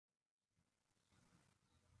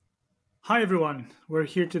Hi everyone, we're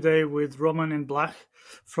here today with Roman and Blaž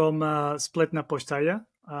from Spletna postaja,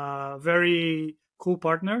 a very cool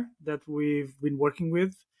partner that we've been working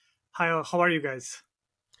with. Hi, how are you guys?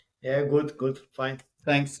 Yeah, good, fine.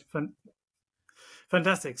 Thanks.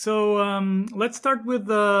 Fantastic. So let's start with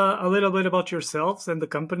a little bit about yourselves and the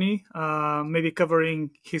company, maybe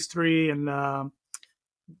covering history and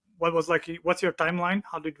what's your timeline?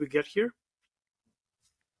 How did we get here?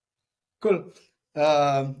 Cool.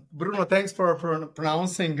 Bruno, thanks for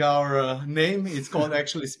pronouncing our name. It's called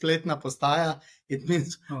actually Spletna postaja. It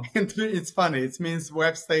means, it's funny, it means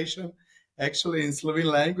web station, actually in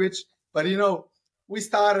Slovenian language. But you know, we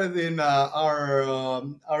started in our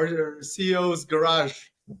CEO's garage,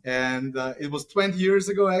 and it was 20 years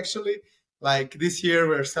ago, actually. Like this year,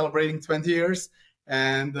 we're celebrating 20 years.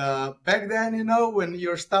 And back then, you know, when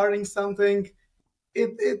you're starting something,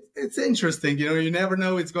 it's interesting. You know, you never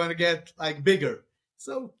know it's going to get like bigger.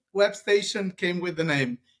 So web station came with the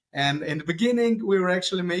name. And in the beginning, we were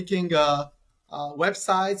actually making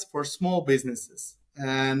websites for small businesses.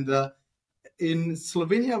 And in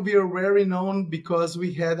Slovenia, we are very known because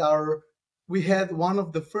we had one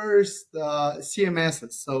of the first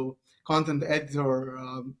CMSs, so content editor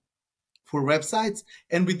for websites,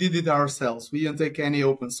 and we did it ourselves. We didn't take any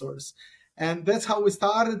open source. And that's how we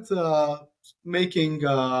started making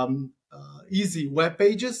easy web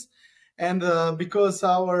pages. And because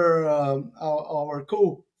our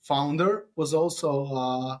co-founder was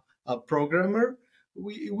also a programmer,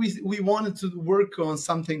 we wanted to work on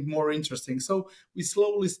something more interesting. So we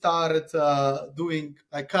slowly started doing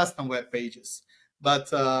like custom web pages.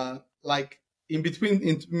 But like in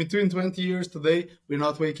between 20 years today, we're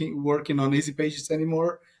not working on easy pages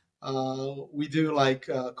anymore. We do like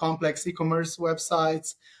complex e-commerce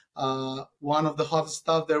websites. One of the hot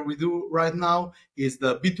stuff that we do right now is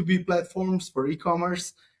the B2B platforms for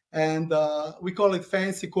e-commerce, and we call it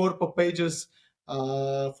fancy corpo pages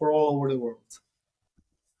for all over the world.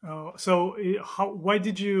 So why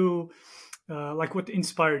did you, what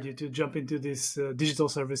inspired you to jump into this digital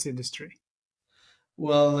service industry?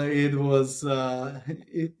 Well, it was,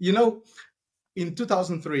 you know, in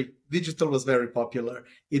 2003, digital was very popular.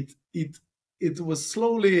 It was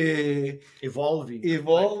slowly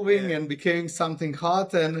evolving and became something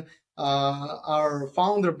hot. And our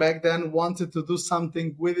founder back then wanted to do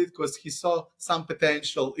something with it because he saw some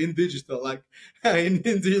potential in digital, like in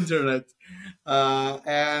the internet.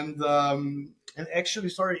 And actually,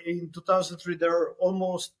 sorry, in 2003, there were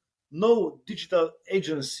almost no digital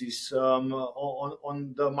agencies on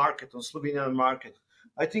the market, on Slovenian market.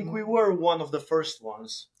 I think we were one of the first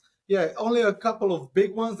ones. Yeah, only a couple of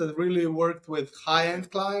big ones that really worked with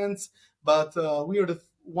high-end clients, but we are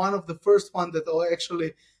one of the first ones that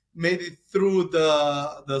actually made it through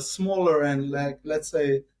the smaller and, like, let's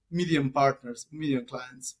say, medium partners, medium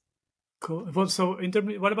clients. Cool. Well, so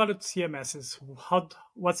what about CMSs?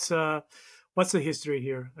 What's the history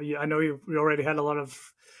here? I know you already had a lot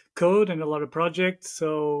of code and a lot of projects,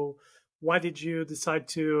 so why did you decide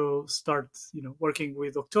to start, working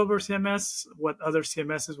with October CMS? What other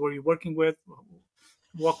CMSs were you working with?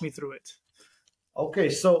 Walk me through it. Okay,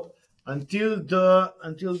 so until the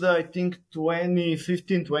I think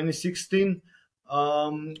 2015, 2016,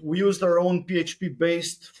 we used our own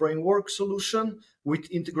PHP-based framework solution with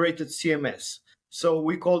integrated CMS. So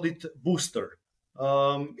we called it Booster.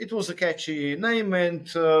 It was a catchy name, and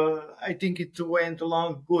I think it went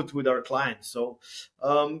along good with our clients. So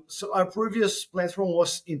our previous platform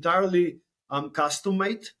was entirely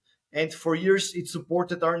custom-made, and for years it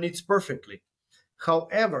supported our needs perfectly.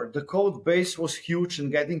 However, the code base was huge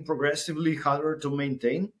and getting progressively harder to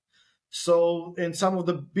maintain. So, and some of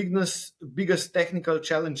the biggest technical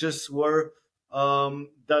challenges were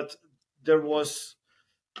that there was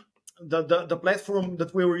the platform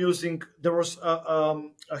that we were using, there was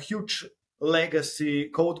a huge legacy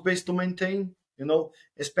code base to maintain,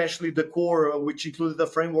 especially the core, which included the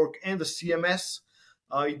framework and the CMS.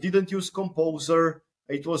 It didn't use Composer.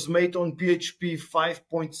 It was made on PHP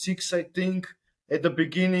 5.6, I think, at the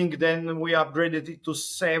beginning. Then we upgraded it to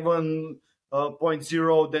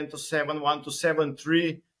 7.0, then to 7.1 to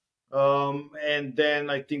 7.3. And then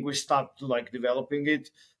I think we stopped developing it.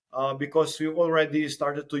 Because we already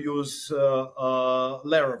started to use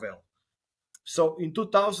Laravel. So in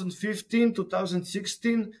 2015,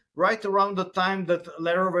 2016, right around the time that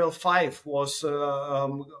Laravel 5 was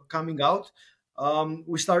coming out,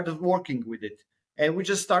 we started working with it. And we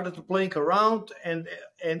just started playing around, and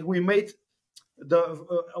we made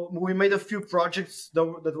a few projects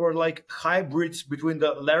that were like hybrids between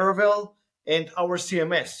the Laravel and our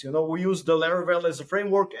CMS. We used the Laravel as a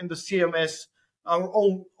framework and the CMS our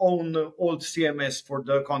own old CMS for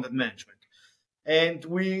the content management. And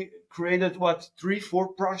we created,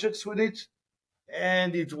 3-4 projects with it,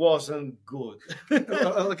 and it wasn't good.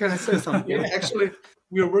 Can I say something? Yeah. Actually,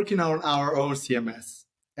 we were working on our own CMS,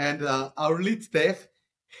 and our lead dev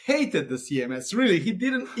hated the CMS. Really, he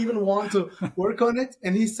didn't even want to work on it.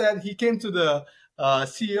 And he came to the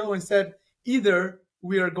CEO and said, either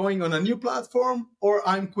we are going on a new platform or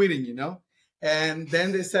I'm quitting, And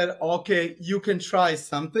then they said, okay, you can try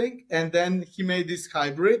something. And then he made this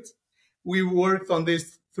hybrid. We worked on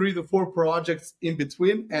these 3 to 4 projects in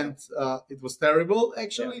between, and it was terrible,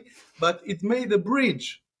 actually. Yeah. But it made a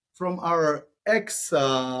bridge from our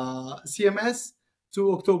CMS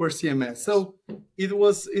to October CMS. So it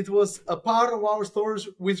was a part of our stores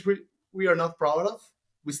which we are not proud of.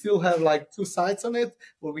 We still have like 2 sites on it,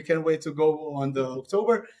 but we can't wait to go on the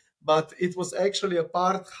October. But it was actually a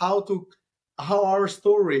part how our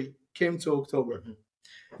story came to October.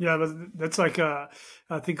 Yeah, but that's like I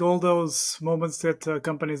think all those moments that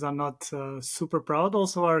companies are not super proud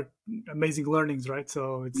also are amazing learnings, right?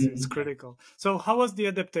 So it's critical. So how was the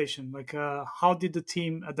adaptation? Like how did the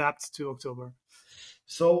team adapt to October?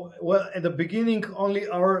 So, well, at the beginning, only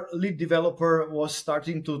our lead developer was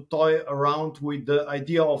starting to toy around with the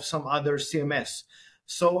idea of some other CMS.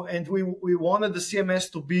 So, and we wanted the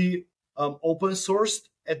CMS to be open sourced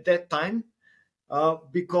at that time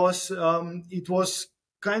because it was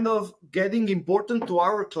kind of getting important to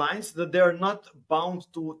our clients that they are not bound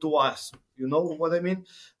to us. You know what I mean?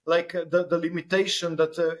 Like the limitation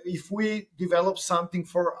that if we develop something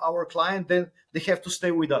for our client, then they have to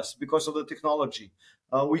stay with us because of the technology.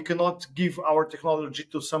 We cannot give our technology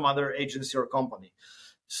to some other agency or company.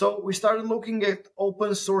 So we started looking at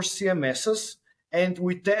open source CMSs, and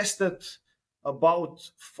we tested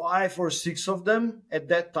about 5 or 6 of them at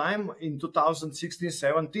that time in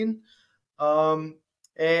 2016-17.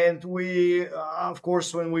 And we, of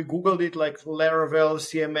course, when we Googled it, like Laravel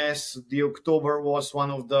CMS, the October was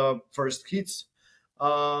one of the first hits.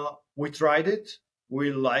 We tried it.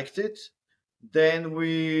 We liked it. Then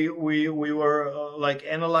we were like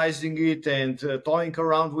analyzing it and toying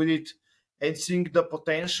around with it and seeing the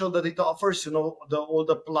potential that it offers. You know, all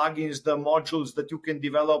the plugins, the modules that you can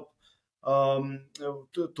develop to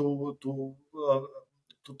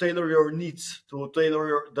tailor your needs, to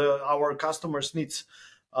tailor our customers' needs.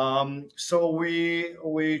 So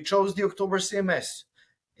we chose the October CMS,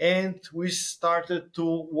 and we started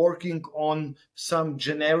to working on some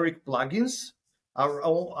generic plugins, our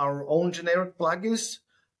own generic plugins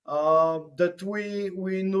that we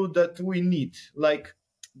knew that we need, like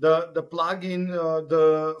the plugin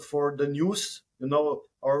for the news, you know,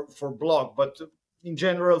 or for blog, but in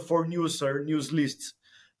general for news or news lists.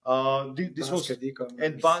 This was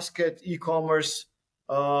and basket e-commerce,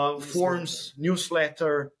 forms,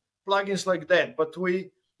 newsletter, plugins like that. But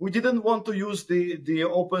we didn't want to use the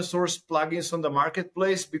open source plugins on the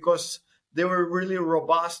marketplace because they were really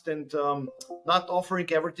robust and not offering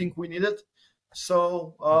everything we needed.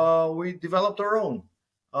 So we developed our own,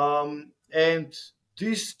 and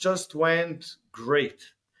this just went great.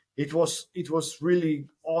 It was really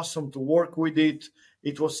awesome to work with it.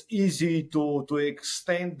 It was easy to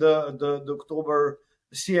extend the October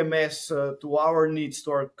CMS to our needs,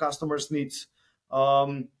 to our customers' needs.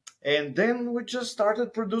 And then we just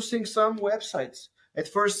started producing some websites. At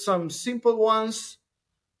first, some simple ones,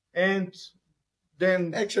 and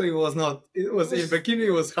then... Actually, it was not. In the beginning,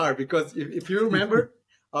 it was hard because if you remember,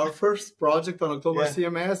 our first project on October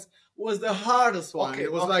CMS was the hardest one.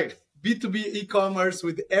 It was like B2B e-commerce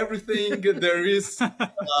with everything there is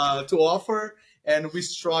to offer. And we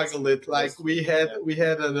struggled it. Like we had like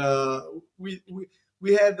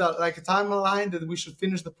a timeline that we should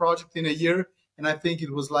finish the project in a year, and I think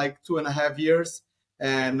it was like 2.5 years.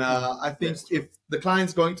 And I think if the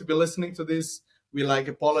client's going to be listening to this, we like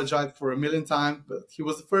apologize for 1,000,000 times. But he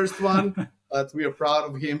was the first one, but we are proud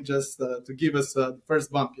of him just to give us the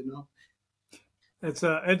first bump, you know. It's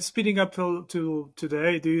and speeding up to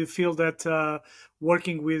today, do you feel that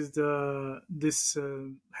working with this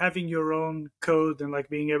having your own code and like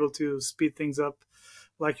being able to speed things up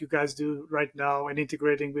like you guys do right now and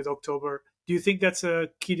integrating with October, do you think that's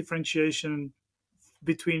a key differentiation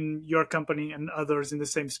between your company and others in the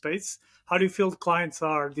same space? How do you feel clients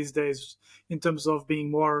are these days in terms of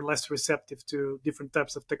being more or less receptive to different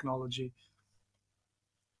types of technology?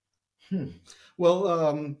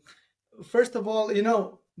 Well, first of all, you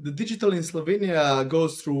know, the digital in Slovenia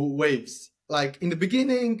goes through waves. Like in the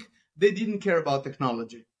beginning, they didn't care about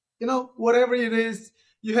technology. You know, whatever it is,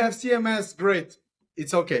 you have CMS, great,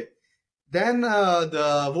 it's okay. then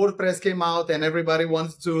the WordPress came out and everybody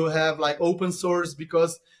wanted to have like open source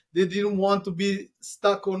because they didn't want to be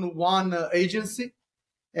stuck on one agency.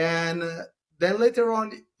 And then later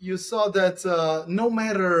on, you saw that no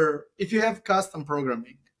matter if you have custom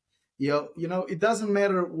programming, you know, it doesn't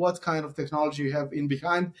matter what kind of technology you have in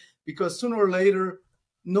behind, because sooner or later,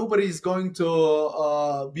 nobody is going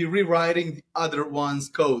to be rewriting the other one's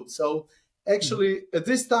code. So actually, at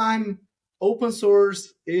this time, open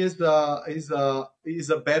source is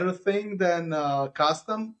a better thing than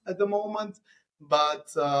custom at the moment. But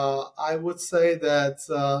I would say that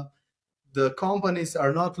the companies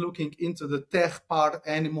are not looking into the tech part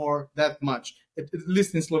anymore that much, at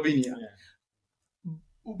least in Slovenia. Yeah.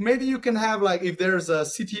 Maybe you can have, like, if there's a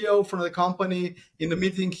CTO from the company in the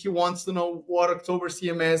meeting, he wants to know what October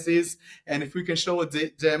CMS is, and if we can show a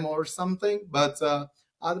demo or something. But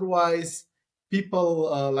otherwise,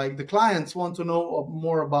 people, like the clients, want to know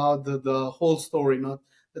more about the whole story, not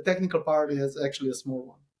the technical part is actually a small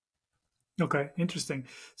one. Okay, interesting.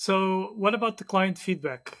 So what about the client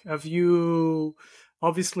feedback? Have you,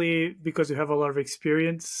 obviously, because you have a lot of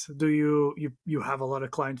experience, do you have a lot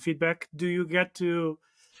of client feedback? Do you get to,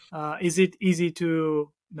 is it easy to,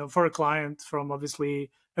 you know, for a client from obviously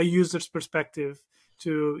a user's perspective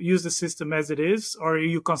to use the system as it is, or are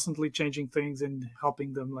you constantly changing things and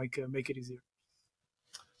helping them like make it easier?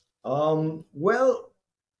 Well,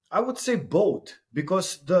 I would say both,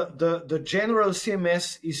 because the general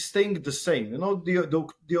CMS is staying the same. You know,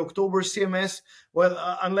 the October CMS,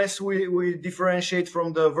 well, unless we differentiate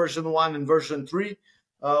from the version 1 and version 3,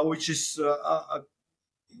 which is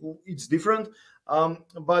it's different.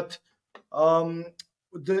 But the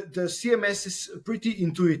CMS is pretty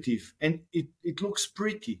intuitive, and it looks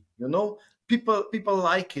pretty. You know, people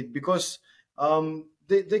like it because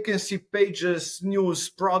they can see pages, news,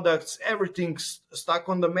 products, everything stuck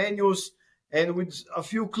on the menus, and with a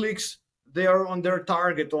few clicks, they are on their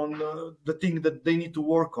target, on the thing that they need to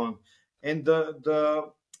work on, and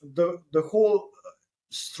the whole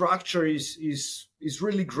structure is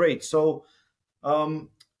really great. So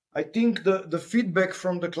I think the feedback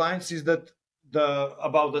from the clients is that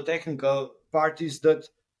about the technical part is that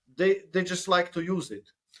they just like to use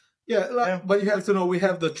it. Yeah, but you have to know we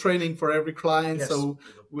have the training for every client, yes. So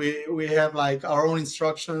we have like our own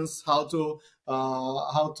instructions how to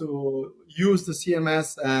use the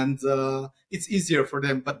CMS, and it's easier for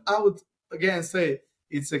them. But I would again say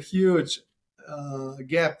it's a huge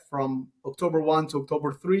gap from October 1 to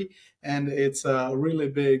October 3, and it's a really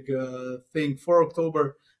big thing for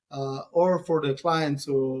October or for the client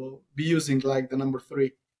to be using like the number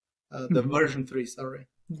 3, the version 3. Sorry,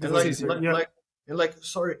 and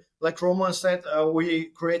like Roman said, we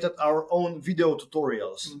created our own video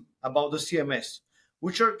tutorials about the CMS,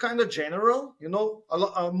 which are kind of general. You know,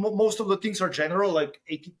 most of the things are general, like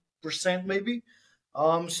 80% maybe.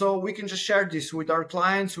 So we can just share this with our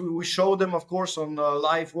clients. We show them, of course, on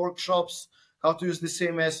live workshops how to use the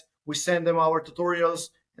CMS. We send them our tutorials,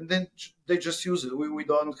 and then they just use it. We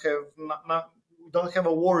don't have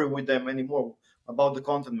a worry with them anymore about the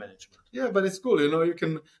content management. Yeah, but it's cool. You know, you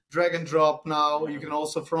can drag and drop now. You can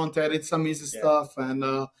also front edit some easy stuff. And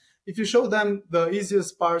if you show them the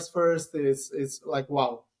easiest parts first, it's like,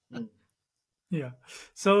 wow. Yeah.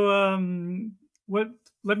 So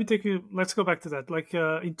let's go back to that. Like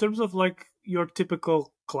in terms of like your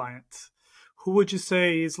typical client, who would you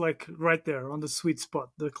say is like right there on the sweet spot,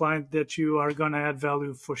 the client that you are going to add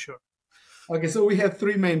value for sure? Okay, so we have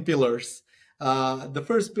 3 main pillars. The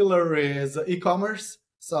first pillar is e-commerce.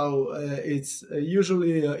 So it's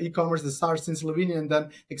usually e-commerce that starts in Slovenia and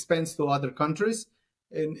then expands to other countries.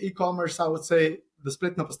 In e-commerce, I would say the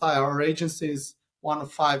Spletna postaja, our agency, is one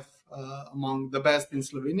of 5 among the best in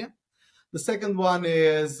Slovenia. The second one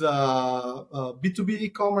is B2B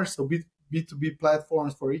e-commerce, so B2B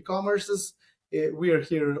platforms for e-commerces. We are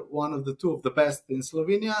here one of the 2 of the best in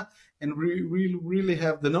Slovenia, and we really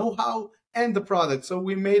have the know-how and the product. So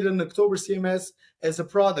we made an October CMS as a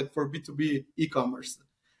product for B2B e-commerce.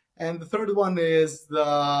 And the third one is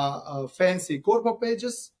the fancy corporate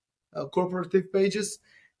pages, corporative pages.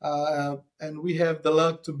 And we have the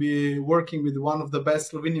luck to be working with one of the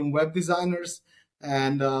best Slovenian web designers.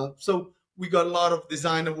 And so we got a lot of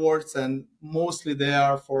design awards, and mostly they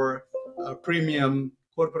are for premium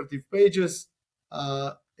corporative pages,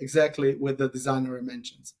 exactly with the designer I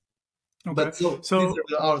mentioned. Okay. But so these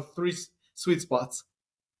are our 3 sweet spots.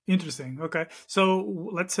 Interesting. Okay. So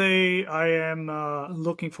let's say I am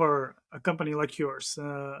looking for a company like yours.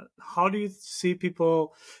 How do you see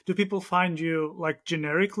people? Do people find you like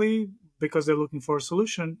generically because they're looking for a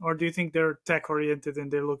solution, or do you think they're tech oriented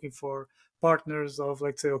and they're looking for partners of,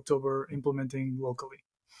 let's say, October implementing locally?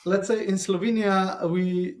 Let's say in Slovenia,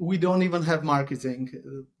 we don't even have marketing.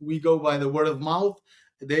 We go by the word of mouth.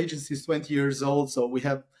 The agency is 20 years old, so we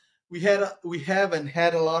have and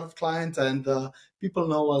had a lot of clients, and people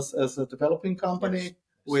know us as a developing company. Yes.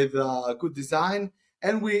 With good design,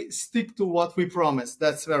 and we stick to what we promise.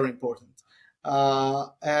 That's very important.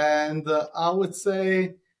 And I would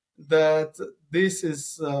say that this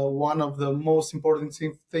is one of the most important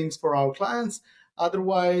things for our clients.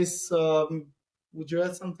 Otherwise, would you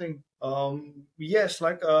add something? Yes,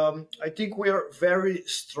 I think we are very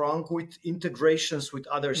strong with integrations with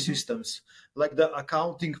other systems, like the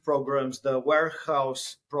accounting programs, the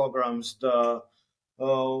warehouse programs, the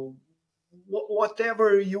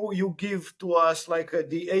whatever you give to us, like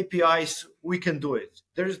the APIs, we can do it.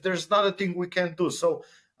 There's not a thing we can't do. So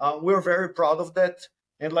we're very proud of that.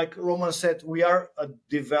 And like Roman said, we are a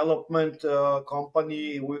development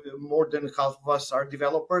company. More than half of us are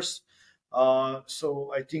developers.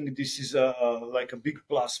 So I think this is like a big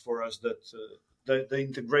plus for us, that the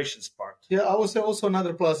integrations part. Yeah, I would say also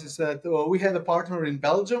another plus is that we had a partner in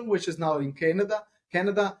Belgium, which is now in Canada,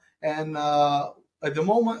 and at the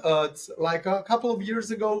moment, it's like a couple of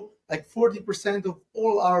years ago, like 40% of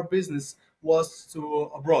all our business was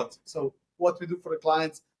to abroad. So what we do for the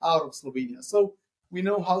clients out of Slovenia. So we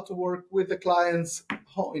know how to work with the clients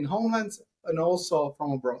in homelands and also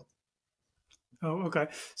from abroad. Oh, okay.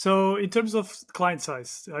 So in terms of client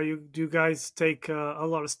size, do you guys take a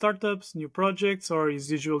lot of startups, new projects, or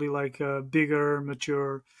is usually like bigger,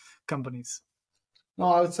 mature companies? No,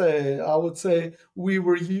 I would say we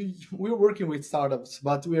were working with startups,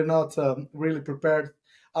 but we are not really prepared.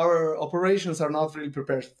 Our operations are not really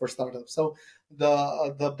prepared for startups. So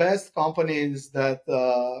the best company is that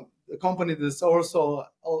the company that's also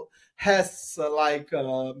has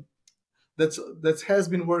that has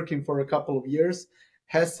been working for a couple of years,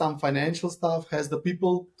 has some financial stuff, has the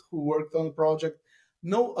people who worked on the project,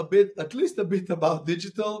 know at least a bit about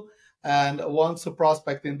digital, and wants to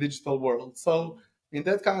prospect in digital world. So in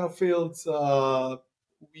that kind of fields,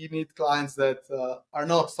 we need clients that are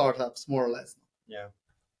not startups, more or less. Yeah.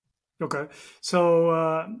 Okay.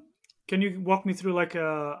 So can you walk me through, like,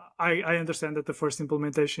 I understand that the first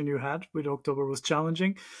implementation you had with October was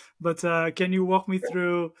challenging, but can you walk me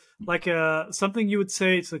through, like, something you would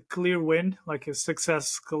say it's a clear win, like a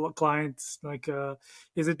success client? Like,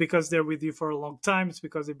 is it because they're with you for a long time? It's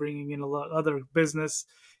because they're bringing in a lot other business?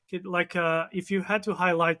 Like, if you had to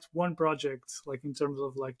highlight one project, like in terms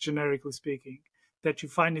of, like, generically speaking, that you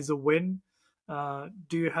find is a win,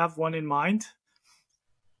 do you have one in mind?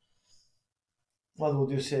 What would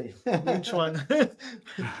you say? Which one?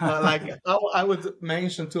 Like I would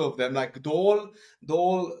mention two of them. Like Duol.si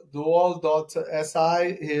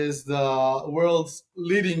is the world's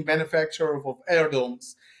leading manufacturer of air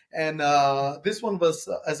domes. And this one was,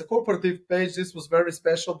 as a corporative page, this was very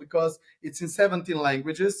special because it's in 17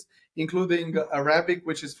 languages, including Arabic,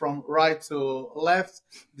 which is from right to left,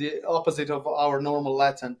 the opposite of our normal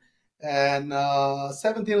Latin. And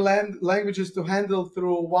 17 languages to handle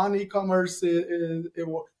through one e-commerce, through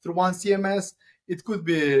one CMS. It could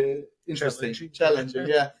be interesting, challenging,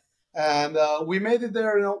 yeah. And we made it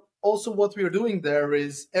there. Also, what we are doing there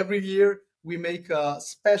is every year we make a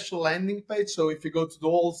special landing page. So if you go to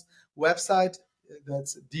Duol's website,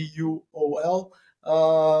 that's DUOL,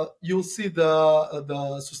 you'll see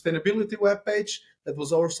the sustainability webpage that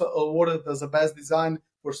was also awarded as a best design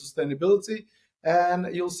for sustainability. And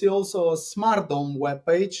you'll see also a Smart Dome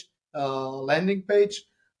webpage, landing page,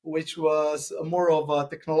 which was more of a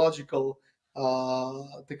technological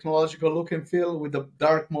look and feel with the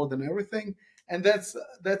dark mode and everything. And that's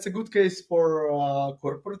a good case for a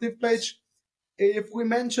corporative page. If we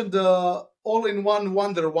mentioned the all-in-one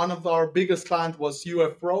wonder, one of our biggest clients was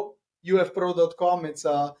UFPro, ufpro.com. It's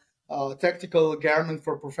a tactical garment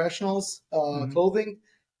for professionals, clothing.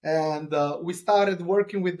 And we started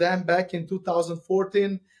working with them back in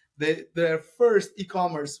 2014. Their first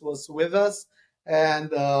e-commerce was with us. And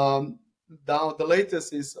now the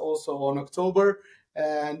latest is also on October.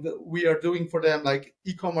 And we are doing for them like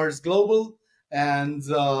e-commerce global and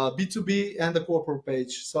B2B and the corporate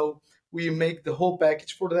page. So we make the whole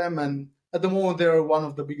package for them. And at the moment, they're one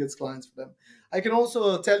of the biggest clients for them. I can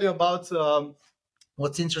also tell you about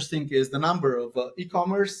what's interesting is the number of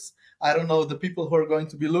e-commerce. I don't know the people who are going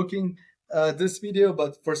to be looking this video,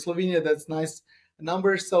 but for Slovenia, that's nice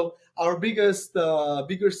numbers. So our biggest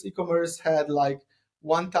e-commerce had like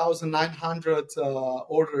 1,900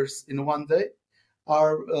 orders in one day.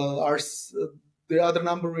 The other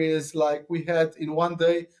number is like we had in one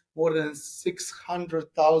day more than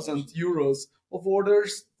 600,000 euros of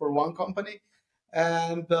orders for one company.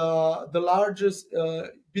 And the largest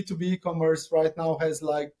B2B e-commerce right now has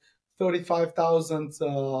like 35,000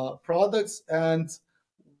 products and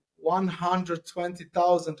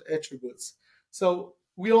 120,000 attributes. So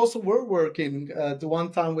we also were working at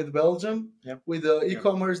one time with Belgium, with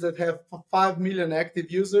e-commerce that have 5 million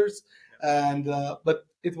active users, and but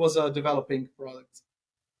it was a developing product.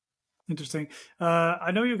 Interesting.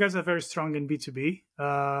 I know you guys are very strong in B2B.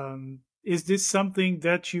 Is this something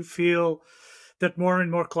that you feel that more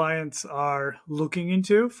and more clients are looking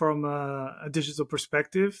into from a digital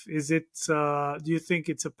perspective? Is it? Do you think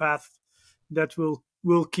it's a path that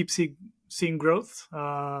will keep seeing growth?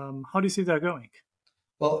 How do you see that going?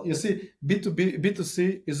 Well, you see, B2B,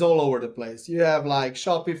 B2C is all over the place. You have like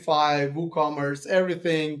Shopify, WooCommerce,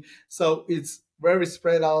 everything. So it's very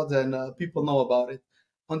spread out and people know about it.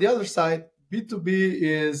 On the other side, B2B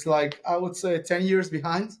is like, I would say 10 years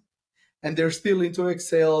behind, and they're still into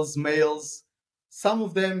Excels, mails, some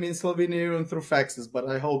of them in Slovenia even through faxes, but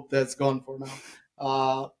I hope that's gone for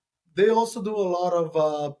now. They also do a lot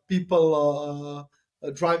of people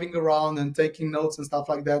driving around and taking notes and stuff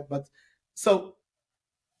like that. But so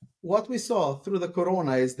what we saw through the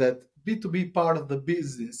corona is that B2B part of the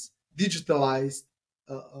business digitalized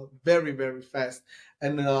very, very fast.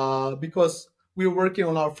 And because we were working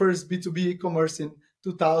on our first B2B e-commerce in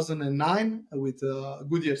 2009 with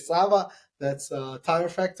Goodyear Sava, that's a tire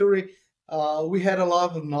factory. We had a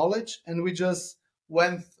lot of knowledge, and we just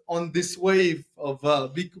went on this wave of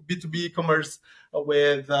B2B e-commerce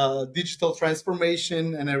with digital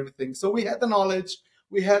transformation and everything. So we had the knowledge,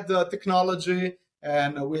 we had the technology,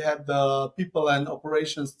 and we had the people and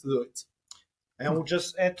operations to do it. And I would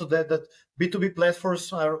just add to that B2B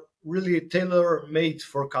platforms are really tailor-made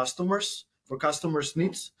for customers'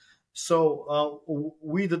 needs. So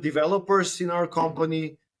we, the developers in our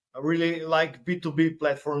company, really like B2B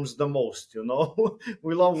platforms the most, you know.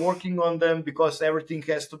 We love working on them because everything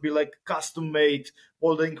has to be like custom made.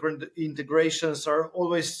 All the integrations are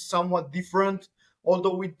always somewhat different,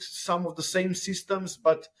 although with some of the same systems,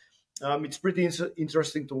 but it's pretty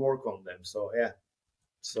interesting to work on them. So yeah.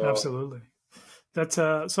 So absolutely. That's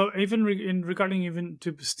so even regarding even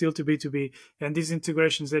to still to B2B and these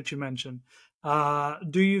integrations that you mentioned,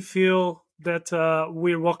 do you feel that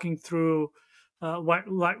we're walking through like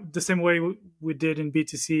the same way we did in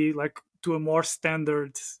B2C, like to a more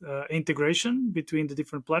standard integration between the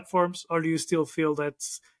different platforms, or do you still feel that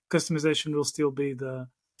customization will still be the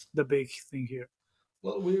big thing here?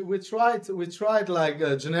 Well, we tried like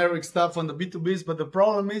generic stuff on the B2Bs, but the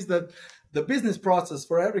problem is that the business process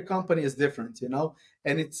for every company is different, you know,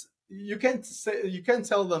 and it's you can't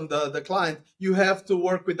tell them the client you have to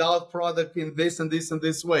work with our product in this and this and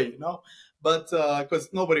this way, you know, but because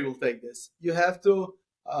nobody will take this, you have to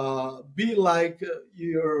be like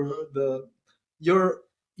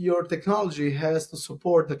your technology has to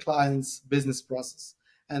support the client's business process,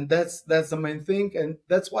 and that's the main thing, and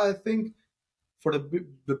that's why I think for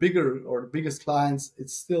the bigger or the biggest clients,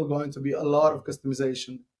 it's still going to be a lot of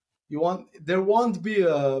customization. There won't be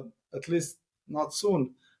at least not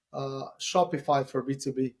soon, Shopify for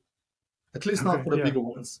B2B, at least not for the bigger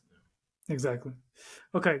ones. Exactly.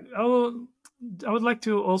 Okay. I would like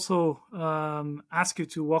to also ask you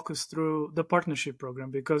to walk us through the partnership program,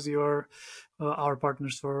 because you're our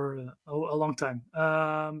partners for a long time.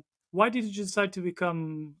 Why did you decide to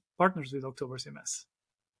become partners with October CMS?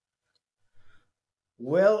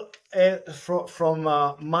 Well, from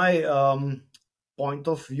my point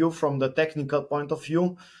of view, from the technical point of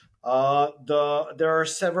view, there are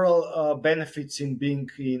several benefits in being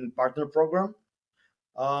in partner program.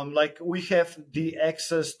 Like we have the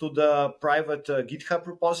access to the private GitHub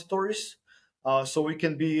repositories, so we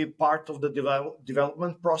can be part of the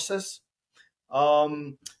development process.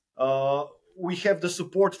 We have the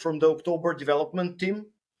support from the October development team,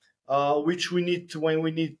 which we need when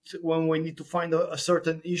we need to find a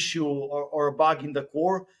certain issue or a bug in the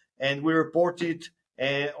core, and we report it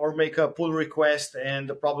or make a pull request, and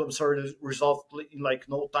the problems are resolved in like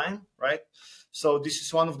no time, right? So this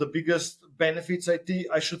is one of the biggest benefits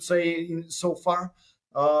I should say so far.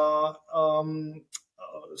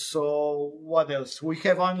 So what else? We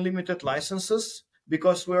have unlimited licenses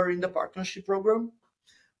because we're in the partnership program,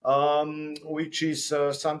 which is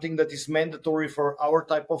something that is mandatory for our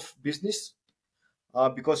type of business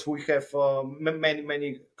because we have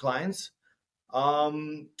many clients. I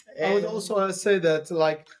would also say that,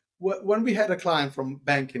 like, when we had a client from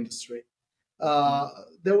bank industry,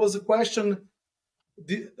 there was a question: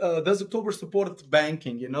 does October support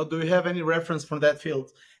banking? You know, do you have any reference from that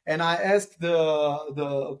field? And I asked the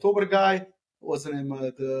October guy, what's the name?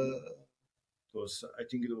 I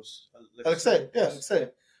think it was Alexei. Yeah, Alexei.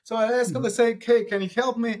 So I asked him, say, hey, can you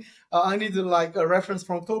help me? I need like a reference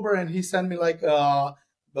from October, and he sent me like the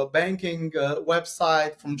banking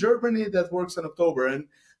website from Germany that works in October, and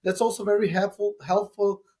that's also very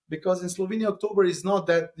helpful because in Slovenia October is not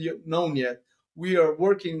that known yet. We are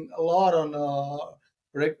working a lot on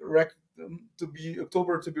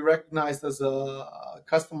October to be recognized as a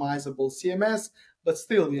customizable CMS, but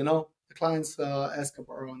still, the clients ask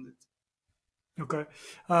around it. Okay.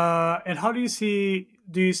 And how do you see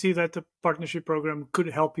that the partnership program could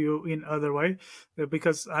help you in other way?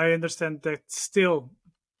 Because I understand that still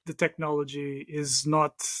the technology is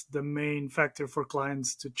not the main factor for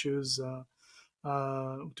clients to choose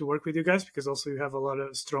to work with you guys, because also you have a lot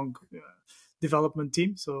of strong development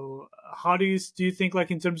team. So how do you think, like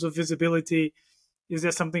in terms of visibility, is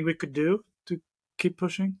there something we could do to keep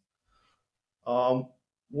pushing?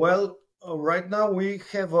 Well, right now we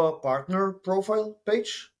have a partner profile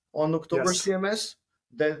page on October CMS.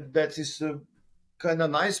 That is kind of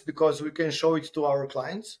nice because we can show it to our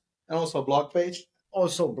clients. And also a blog page.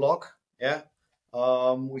 Also blog, yeah.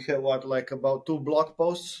 We have about 2 blog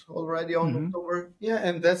posts already on October. Yeah,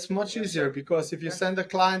 and that's much easier because if you send a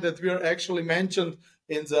client that we are actually mentioned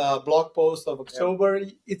in the blog post of October,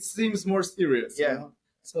 it seems more serious. Yeah.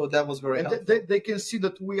 So that was very helpful. They can see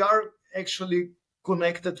that we are actually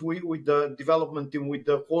connected with the development team, with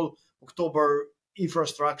the whole October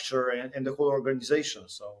infrastructure and the whole organization.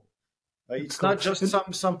 So it's not just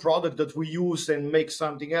some product that we use and make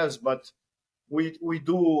something else, but we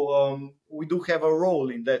do have a role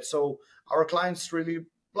in that. So our clients really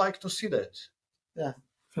like to see that. Yeah.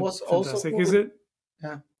 What's also cool, is it?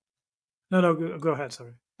 Yeah. No, go ahead.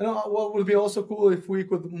 Sorry. What would be also cool if we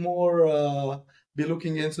could more be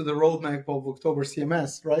looking into the roadmap of October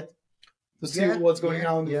CMS, right? To see what's going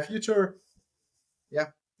on in the future.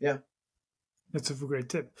 Yeah. That's a great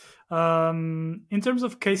tip. In terms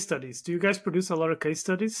of case studies, do you guys produce a lot of case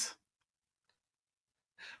studies?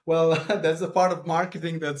 Well, that's a part of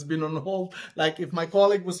marketing that's been on hold. Like if my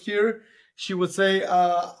colleague was here, she would say,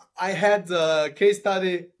 I had a case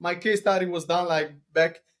study. My case study was done like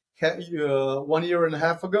back 1.5 years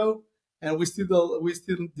ago, and we still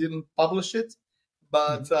didn't publish it.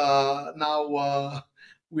 But now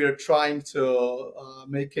we are trying to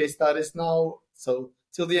make case studies now. So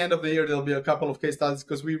till the end of the year, there'll be a couple of case studies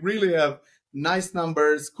because we really have nice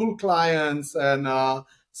numbers, cool clients, and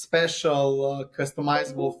special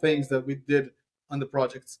customizable things that we did on the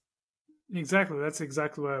projects. Exactly. That's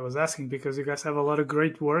exactly what I was asking, because you guys have a lot of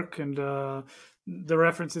great work, and the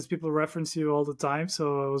references, people reference you all the time.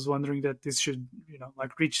 So I was wondering that this should,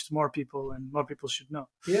 reach more people, and more people should know.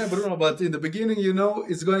 Yeah, Bruno, but in the beginning,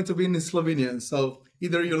 it's going to be in Slovenian. So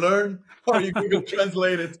either you learn or you Google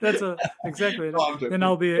translate it. That's exactly. Then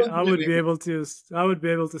I would be able to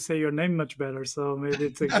say your name much better. So maybe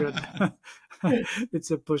it's a good, it's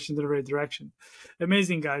a push in the right direction.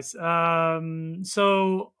 Amazing, guys.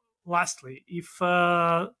 So lastly, if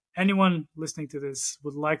anyone listening to this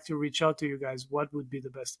would like to reach out to you guys, what would be the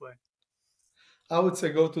best way? I would say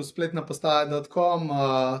go to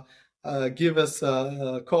spletnapostaja.com, give us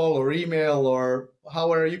a call or email, or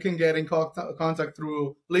however you can get in contact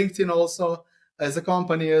through LinkedIn also. As a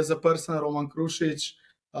company, as a person, Roman Krušič,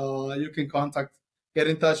 you can get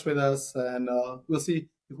in touch with us, and we'll see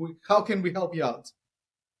how can we help you out.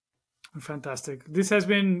 Fantastic. This has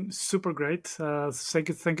been super great. Thank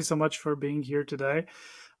you so much for being here today.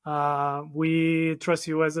 We trust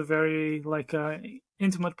you as a very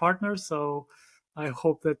intimate partner, so I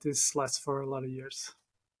hope that this lasts for a lot of years.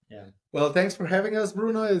 Yeah. Well, thanks for having us,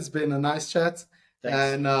 Bruno. It's been a nice chat. Thanks.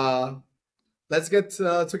 And let's get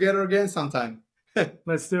together again sometime.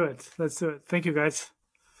 Let's do it. Thank you, guys.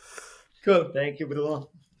 Cool. Thank you, Bruno.